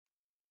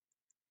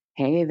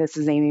Hey, this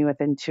is Amy with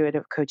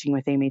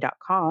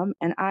intuitivecoachingwithamy.com,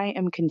 and I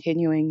am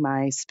continuing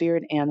my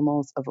Spirit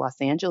Animals of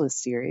Los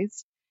Angeles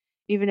series.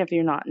 Even if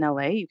you're not in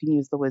LA, you can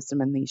use the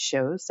wisdom in these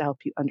shows to help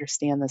you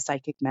understand the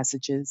psychic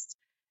messages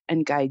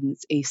and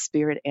guidance a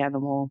spirit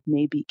animal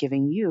may be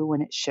giving you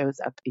when it shows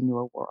up in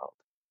your world.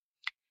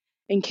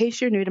 In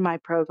case you're new to my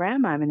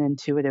program, I'm an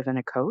intuitive and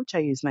a coach. I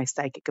use my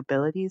psychic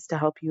abilities to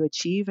help you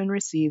achieve and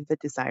receive the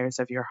desires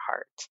of your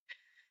heart.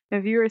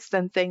 If you're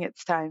sensing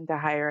it's time to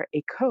hire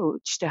a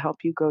coach to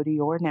help you go to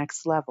your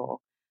next level,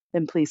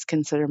 then please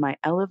consider my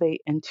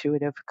Elevate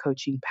Intuitive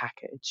Coaching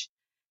Package.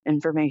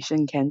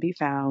 Information can be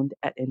found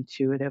at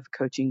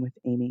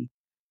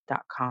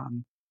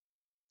intuitivecoachingwithamy.com.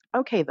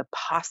 Okay, the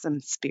possum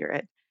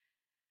spirit.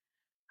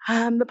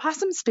 The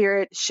possum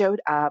spirit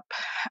showed up.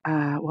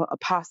 A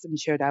possum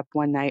showed up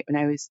one night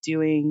when I was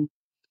doing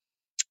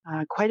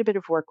quite a bit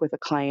of work with a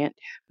client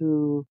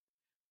who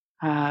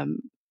Um,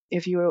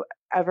 if you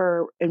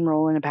ever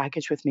enroll in a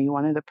package with me,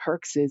 one of the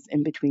perks is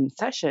in between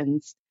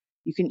sessions,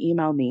 you can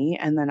email me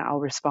and then I'll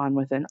respond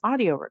with an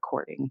audio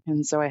recording.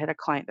 And so I had a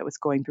client that was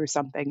going through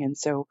something. And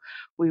so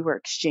we were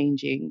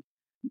exchanging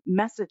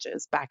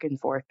messages back and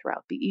forth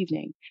throughout the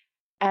evening.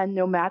 And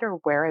no matter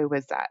where I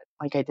was at,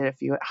 like I did a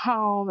few at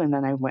home and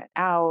then I went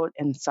out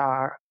and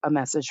saw a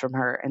message from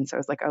her. And so I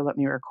was like, oh, let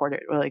me record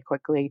it really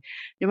quickly.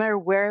 No matter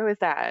where I was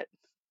at,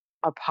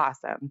 a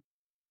possum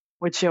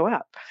would show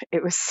up.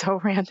 It was so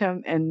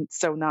random and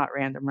so not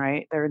random,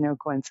 right? There are no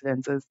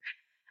coincidences.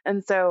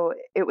 And so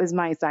it was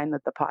my sign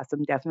that the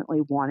possum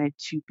definitely wanted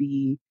to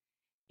be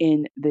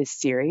in this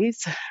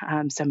series.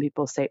 Some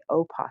people say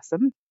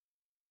opossum.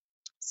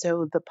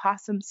 So the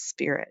possum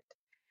spirit,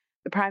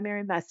 the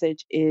primary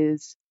message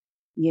is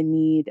you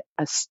need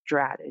a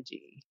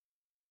strategy.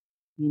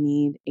 You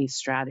need a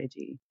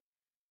strategy.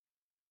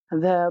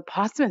 The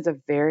possum is a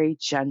very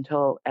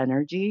gentle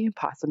energy,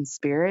 possum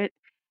spirit.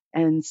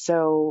 And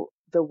so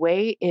the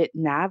way it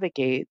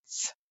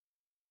navigates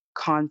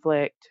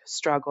conflict,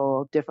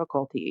 struggle,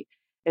 difficulty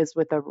is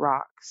with a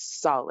rock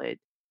solid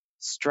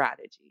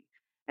strategy.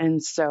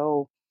 And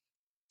so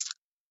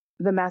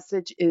the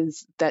message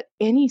is that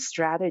any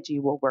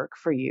strategy will work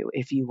for you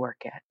if you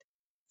work it.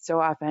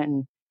 So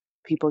often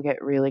people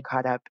get really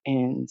caught up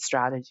in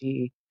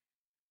strategy,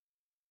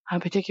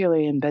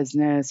 particularly in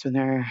business when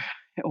they're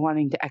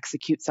wanting to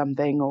execute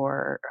something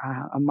or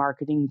a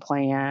marketing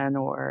plan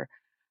or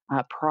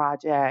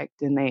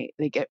project, and they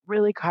get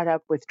really caught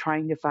up with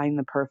trying to find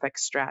the perfect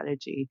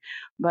strategy.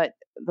 But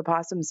the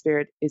possum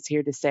spirit is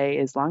here to say,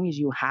 as long as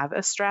you have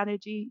a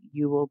strategy,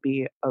 you will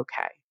be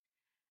okay.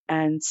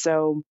 And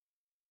so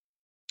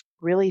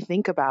really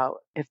think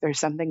about if there's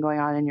something going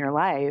on in your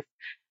life.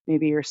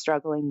 Maybe you're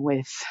struggling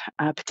with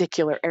a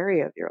particular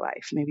area of your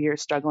life. Maybe you're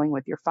struggling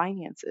with your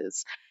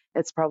finances.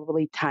 It's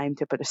probably time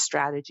to put a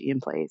strategy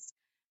in place.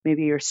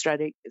 Maybe you're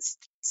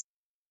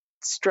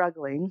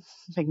struggling,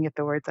 if I can get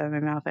the words out of my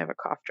mouth, I have a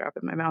cough drop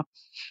in my mouth,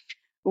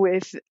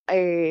 with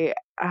a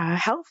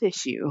health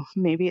issue.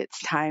 Maybe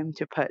it's time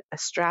to put a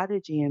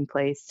strategy in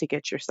place to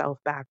get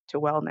yourself back to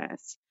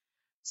wellness.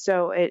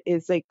 So it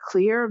is a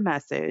clear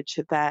message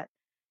that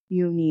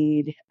you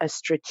need a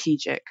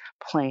strategic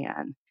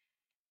plan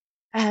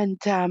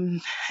and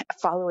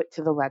follow it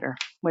to the letter.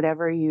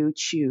 Whatever you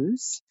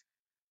choose,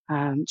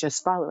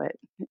 just follow it.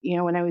 You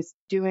know, when I was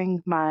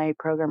doing my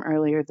program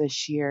earlier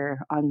this year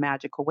on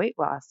magical weight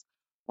loss,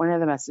 one of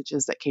the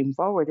messages that came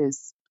forward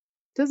is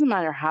it doesn't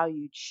matter how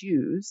you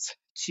choose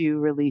to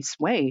release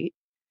weight,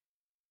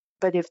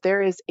 but if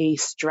there is a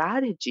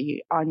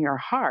strategy on your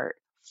heart,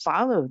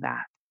 follow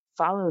that.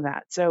 Follow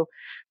that. So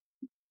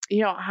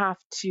you don't have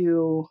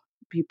to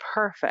be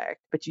perfect,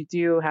 but you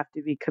do have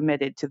to be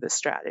committed to the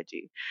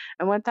strategy.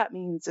 And what that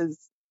means is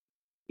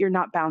you're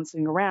not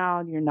bouncing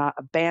around, you're not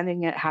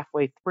abandoning it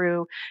halfway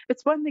through.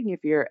 It's one thing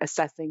if you're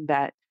assessing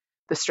that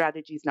the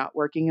strategy is not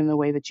working in the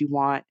way that you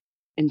want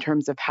in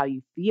terms of how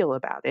you feel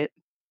about it.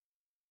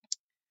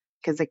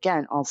 Because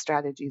again, all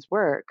strategies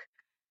work.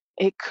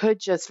 It could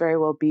just very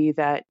well be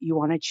that you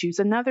want to choose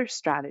another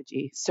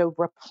strategy. So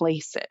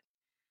replace it.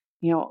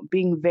 You know,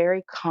 being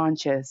very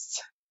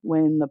conscious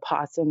when the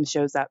possum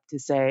shows up to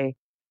say,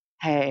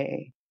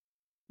 hey,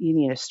 you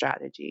need a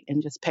strategy,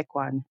 and just pick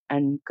one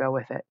and go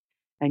with it.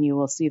 And you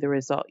will see the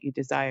result you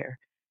desire.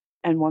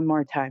 And one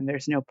more time,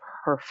 there's no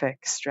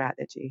perfect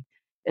strategy.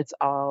 It's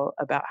all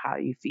about how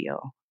you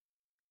feel.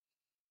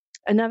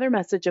 Another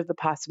message of the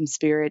possum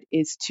spirit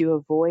is to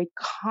avoid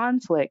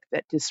conflict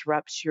that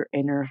disrupts your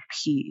inner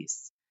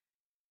peace.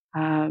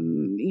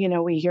 You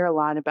know, we hear a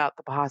lot about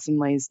the possum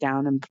lays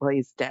down and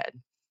plays dead.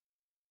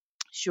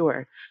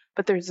 Sure,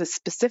 but there's a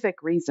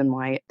specific reason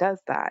why it does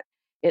that.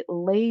 It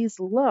lays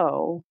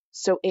low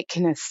so it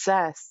can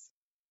assess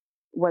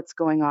what's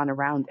going on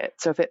around it.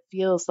 So if it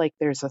feels like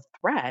there's a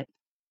threat,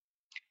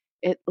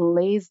 it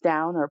lays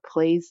down or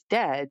plays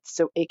dead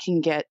so it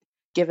can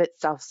give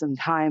itself some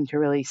time to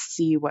really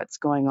see what's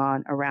going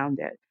on around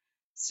it.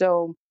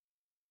 So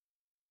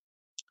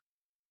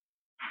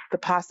the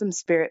possum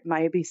spirit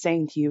might be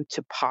saying to you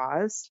to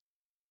pause,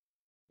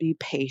 be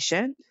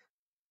patient,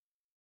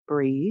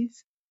 breathe,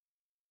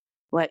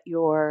 Let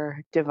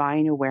your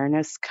divine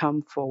awareness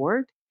come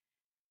forward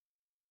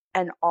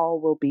and all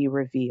will be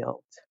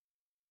revealed.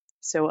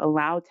 So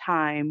allow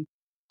time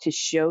to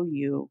show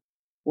you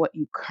what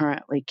you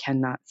currently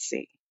cannot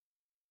see.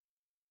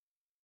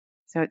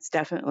 So it's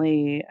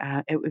definitely,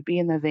 it would be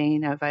in the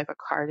vein of I have a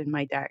card in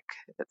my deck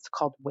that's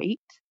called Wait.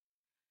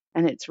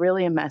 And it's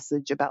really a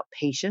message about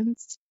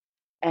patience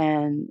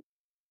and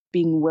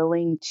being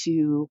willing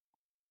to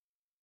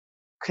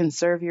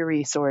conserve your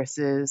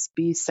resources,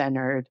 be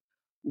centered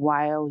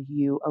while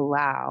you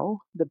allow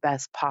the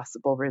best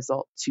possible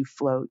result to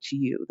flow to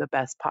you, the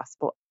best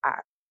possible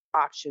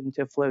option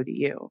to flow to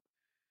you.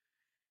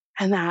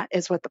 And that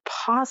is what the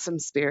possum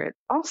spirit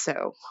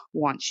also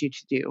wants you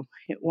to do.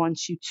 It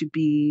wants you to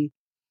be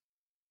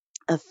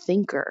a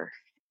thinker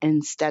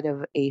instead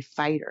of a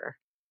fighter.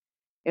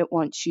 It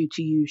wants you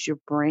to use your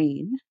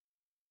brain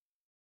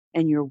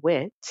and your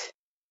wit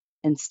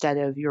instead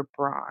of your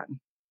brawn.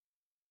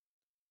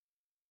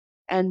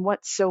 And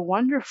what's so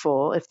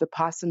wonderful, if the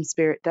possum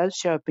spirit does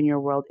show up in your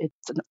world,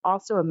 it's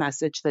also a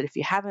message that if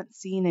you haven't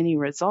seen any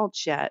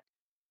results yet,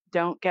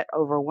 don't get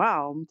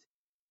overwhelmed.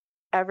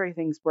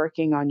 Everything's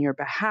working on your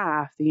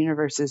behalf. The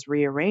universe is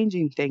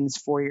rearranging things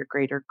for your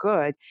greater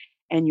good,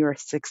 and your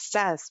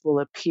success will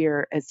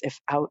appear as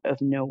if out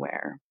of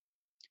nowhere.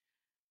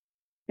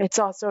 It's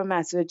also a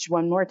message,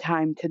 one more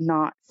time, to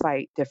not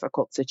fight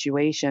difficult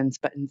situations,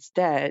 but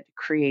instead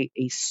create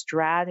a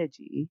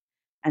strategy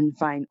and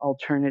find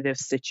alternative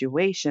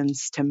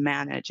situations to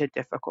manage a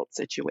difficult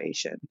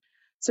situation.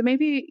 So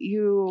maybe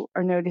you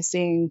are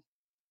noticing,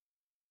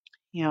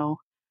 you know,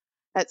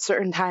 at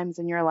certain times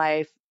in your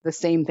life, the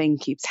same thing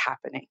keeps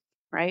happening,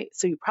 right?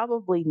 So you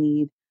probably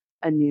need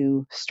a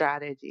new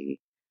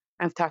strategy.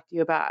 I've talked to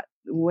you about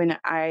when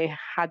I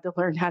had to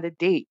learn how to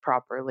date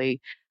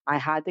properly, I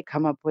had to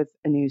come up with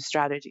a new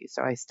strategy.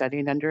 So I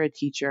studied under a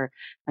teacher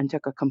and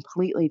took a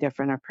completely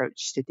different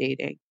approach to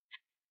dating.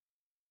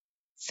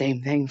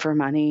 Same thing for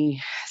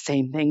money,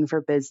 same thing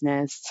for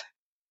business.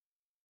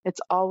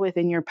 It's all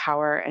within your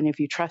power. And if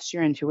you trust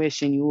your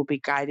intuition, you will be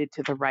guided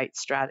to the right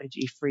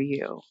strategy for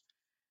you.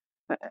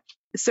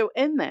 So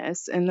in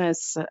this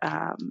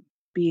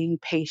being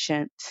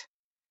patient,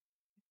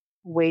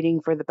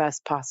 waiting for the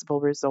best possible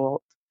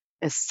result,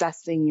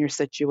 assessing your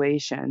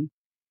situation,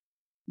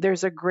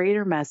 there's a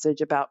greater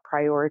message about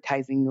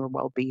prioritizing your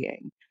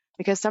well-being,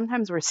 because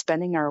sometimes we're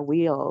spinning our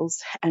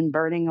wheels and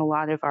burning a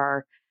lot of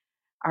our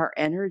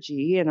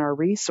energy and our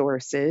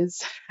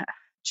resources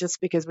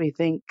just because we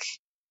think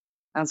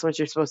that's what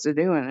you're supposed to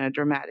do in a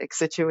dramatic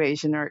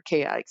situation or a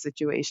chaotic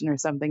situation or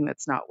something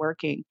that's not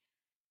working.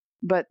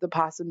 But the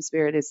possum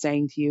spirit is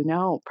saying to you,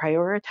 no,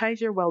 prioritize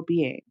your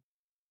well-being.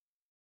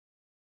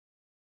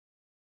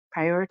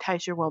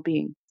 Prioritize your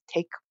well-being.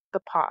 Take the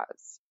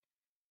pause.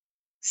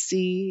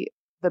 See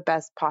the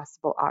best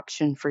possible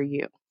option for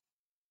you.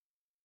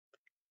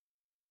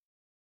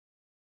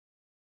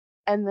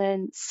 And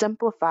then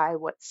simplify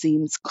what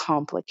seems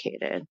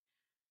complicated.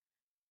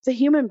 The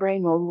human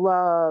brain will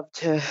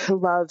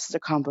loves to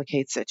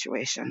complicate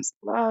situations.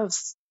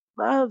 Loves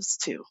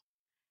to.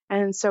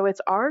 And so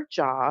it's our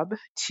job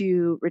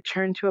to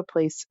return to a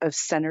place of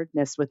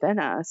centeredness within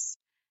us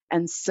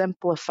and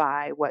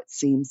simplify what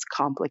seems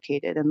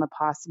complicated. And the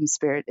possum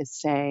spirit is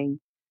saying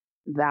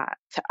that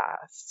to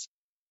us.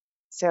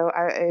 So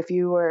if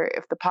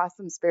the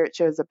possum spirit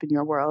shows up in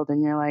your world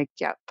and you're like,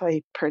 yep,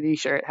 I'm pretty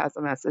sure it has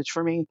a message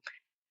for me.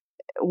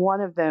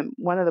 One of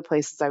the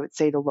places I would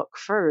say to look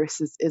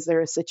first is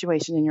there a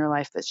situation in your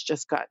life that's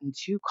just gotten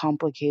too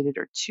complicated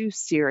or too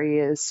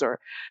serious or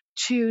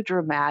too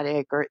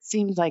dramatic, or it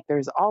seems like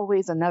there's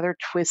always another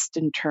twist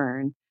and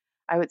turn?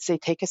 I would say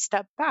take a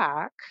step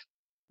back.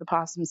 The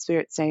possum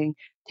spirit saying,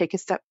 take a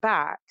step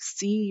back,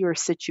 see your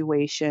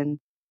situation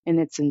in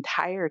its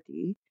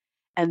entirety,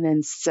 and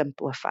then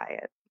simplify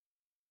it.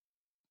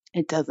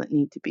 It doesn't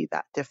need to be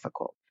that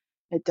difficult.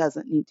 It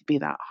doesn't need to be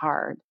that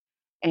hard.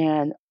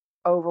 And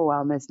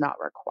overwhelm is not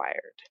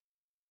required.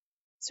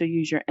 So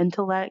use your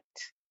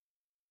intellect,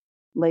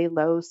 lay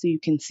low so you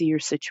can see your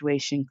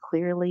situation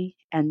clearly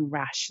and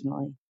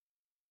rationally.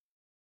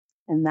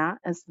 And that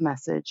is the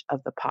message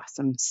of the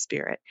possum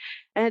spirit.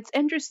 And it's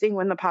interesting,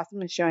 when the possum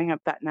was showing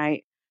up that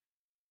night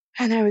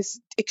and I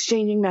was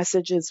exchanging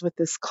messages with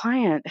this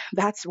client,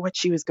 that's what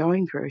she was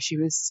going through. She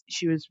was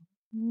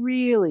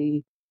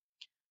really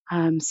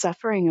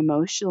suffering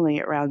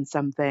emotionally around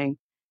something.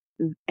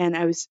 And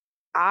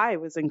I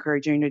was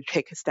encouraging her to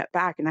take a step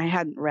back, and I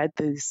hadn't read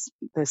this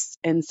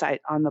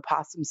insight on the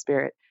possum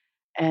spirit,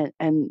 and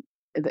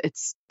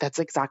that's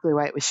exactly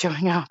why it was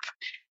showing up.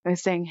 I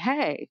was saying,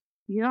 hey,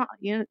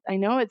 I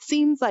know it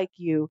seems like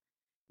you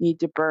need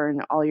to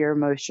burn all your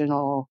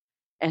emotional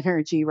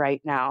energy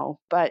right now,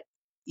 but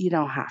you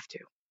don't have to,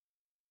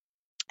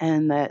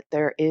 and that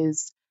there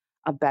is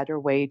a better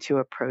way to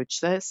approach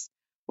this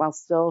while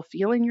still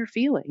feeling your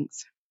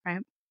feelings,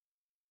 right?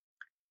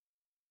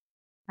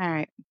 All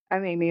right.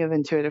 I'm Amy of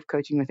Intuitive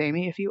Coaching with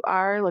Amy. If you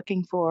are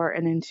looking for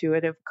an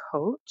intuitive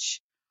coach,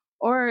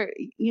 or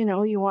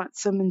you want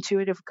some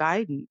intuitive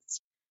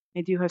guidance,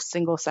 I do have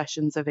single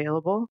sessions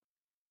available.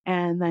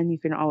 And then you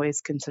can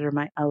always consider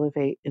my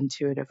Elevate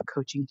Intuitive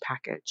Coaching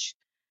package.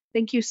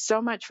 Thank you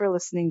so much for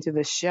listening to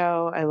this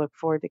show. I look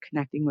forward to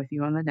connecting with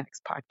you on the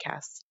next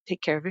podcast.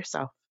 Take care of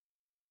yourself.